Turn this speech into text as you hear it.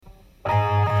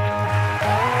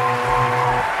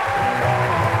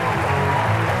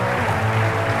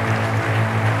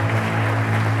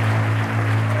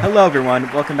Hello, everyone.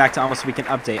 Welcome back to Almost Weekend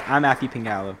Update. I'm Matthew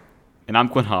Pingallo. And I'm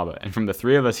Quinn Haba. And from the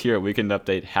three of us here at Weekend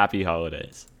Update, happy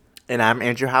holidays. And I'm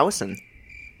Andrew Howison.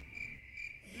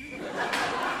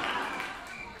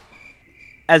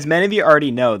 As many of you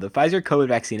already know, the Pfizer COVID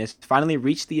vaccine has finally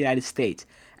reached the United States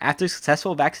after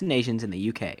successful vaccinations in the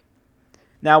UK.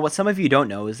 Now, what some of you don't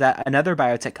know is that another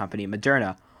biotech company,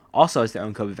 Moderna, also has their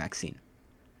own COVID vaccine.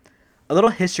 A little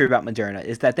history about Moderna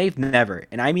is that they've never,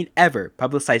 and I mean ever,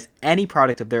 publicized any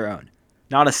product of their own.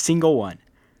 Not a single one.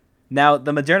 Now,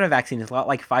 the Moderna vaccine is a lot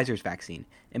like Pfizer's vaccine,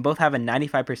 and both have a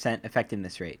 95%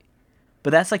 effectiveness rate.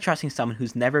 But that's like trusting someone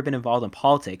who's never been involved in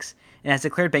politics and has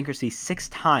declared bankruptcy 6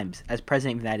 times as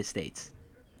President of the United States.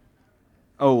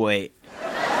 Oh, wait.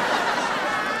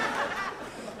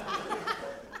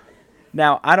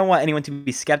 Now, I don't want anyone to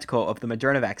be skeptical of the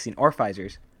Moderna vaccine or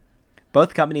Pfizer's.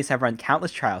 Both companies have run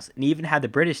countless trials and even had the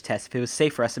British test if it was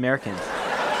safe for us Americans.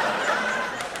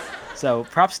 So,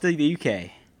 props to the UK.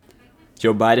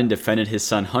 Joe Biden defended his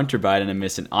son Hunter Biden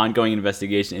amidst an ongoing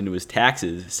investigation into his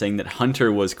taxes, saying that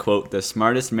Hunter was, quote, the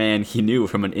smartest man he knew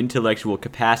from an intellectual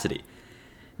capacity.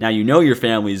 Now you know your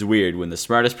family is weird when the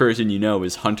smartest person you know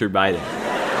is Hunter Biden.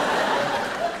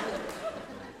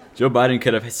 Joe Biden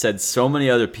could have said so many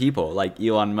other people, like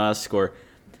Elon Musk or,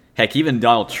 heck, even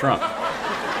Donald Trump.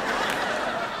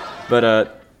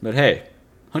 But hey,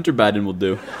 Hunter Biden will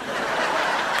do.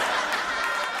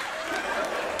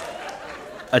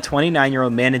 A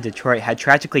 29-year-old man in Detroit had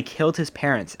tragically killed his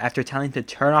parents after telling them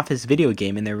to turn off his video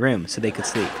game in their room so they could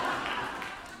sleep.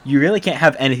 You really can't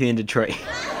have anything in Detroit.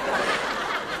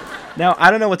 Now, I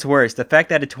don't know what's worse, the fact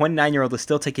that a 29-year-old is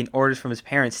still taking orders from his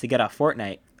parents to get off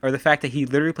Fortnite, or the fact that he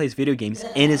literally plays video games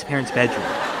in his parents' bedroom.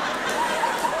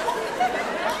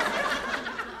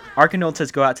 Our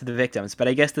condolences go out to the victims, but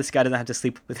I guess this guy doesn't have to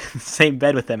sleep in the same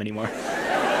bed with them anymore.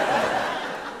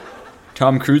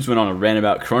 Tom Cruise went on a rant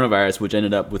about coronavirus, which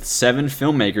ended up with 7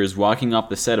 filmmakers walking off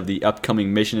the set of the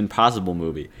upcoming Mission Impossible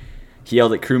movie. He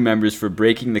yelled at crew members for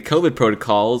breaking the COVID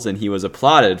protocols, and he was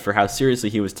applauded for how seriously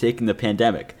he was taking the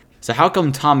pandemic. So how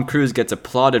come Tom Cruise gets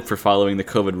applauded for following the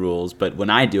COVID rules, but when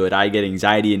I do it, I get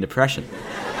anxiety and depression?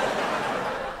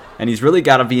 And he's really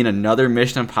got to be in another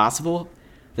Mission Impossible?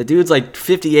 The dude's like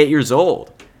 58 years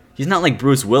old. He's not like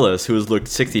Bruce Willis, who has looked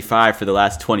 65 for the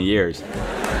last 20 years.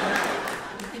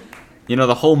 You know,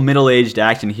 the whole middle-aged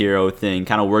action hero thing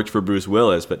kind of worked for Bruce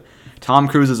Willis, but Tom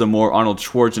Cruise is a more Arnold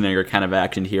Schwarzenegger kind of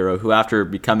action hero who, after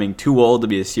becoming too old to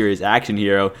be a serious action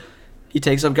hero, he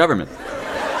takes up government.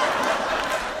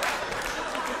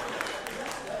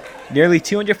 Nearly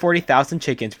 240,000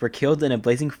 chickens were killed in a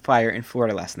blazing fire in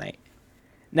Florida last night.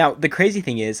 Now, the crazy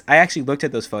thing is, I actually looked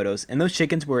at those photos, and those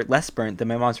chickens were less burnt than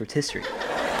my mom's rotisserie.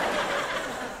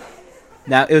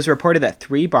 Now, it was reported that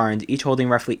 3 barns, each holding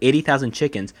roughly 80,000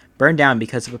 chickens, burned down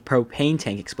because of a propane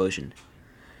tank explosion.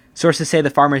 Sources say the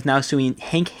farmer is now suing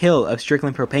Hank Hill of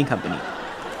Strickland Propane Company.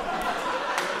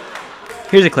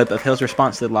 Here's a clip of Hill's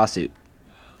response to the lawsuit.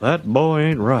 That boy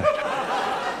ain't right.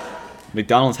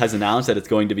 McDonald's has announced that it's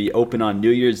going to be open on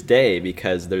New Year's Day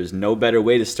because there's no better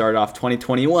way to start off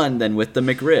 2021 than with the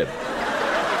McRib.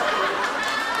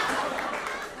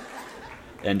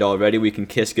 And already we can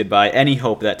kiss goodbye any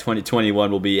hope that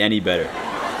 2021 will be any better.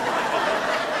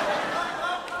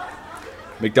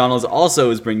 McDonald's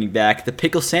also is bringing back the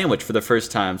pickle sandwich for the first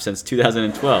time since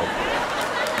 2012.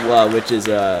 Well, which is,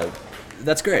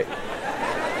 that's great.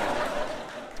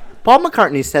 Paul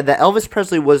McCartney said that Elvis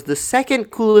Presley was the second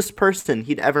coolest person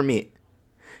he'd ever meet.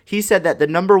 He said that the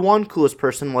number 1 coolest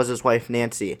person was his wife,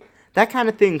 Nancy. That kind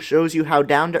of thing shows you how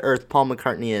down-to-earth Paul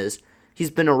McCartney is.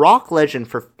 He's been a rock legend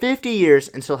for 50 years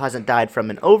and still hasn't died from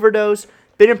an overdose,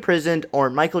 been imprisoned, or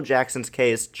in Michael Jackson's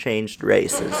case, changed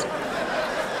races.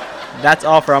 That's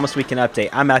all for Almost Weekend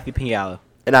Update. I'm Matthew Pingallo.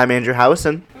 And I'm Andrew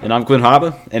Howison. And I'm Quinn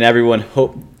Haba, and everyone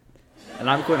hope... And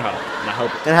I'm Quinn Haba, and I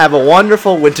hope... And have a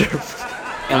wonderful winter.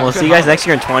 And we'll see you guys next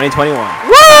year in 2021.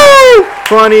 Woo!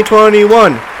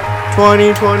 2021.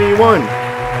 2021.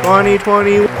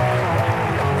 2021.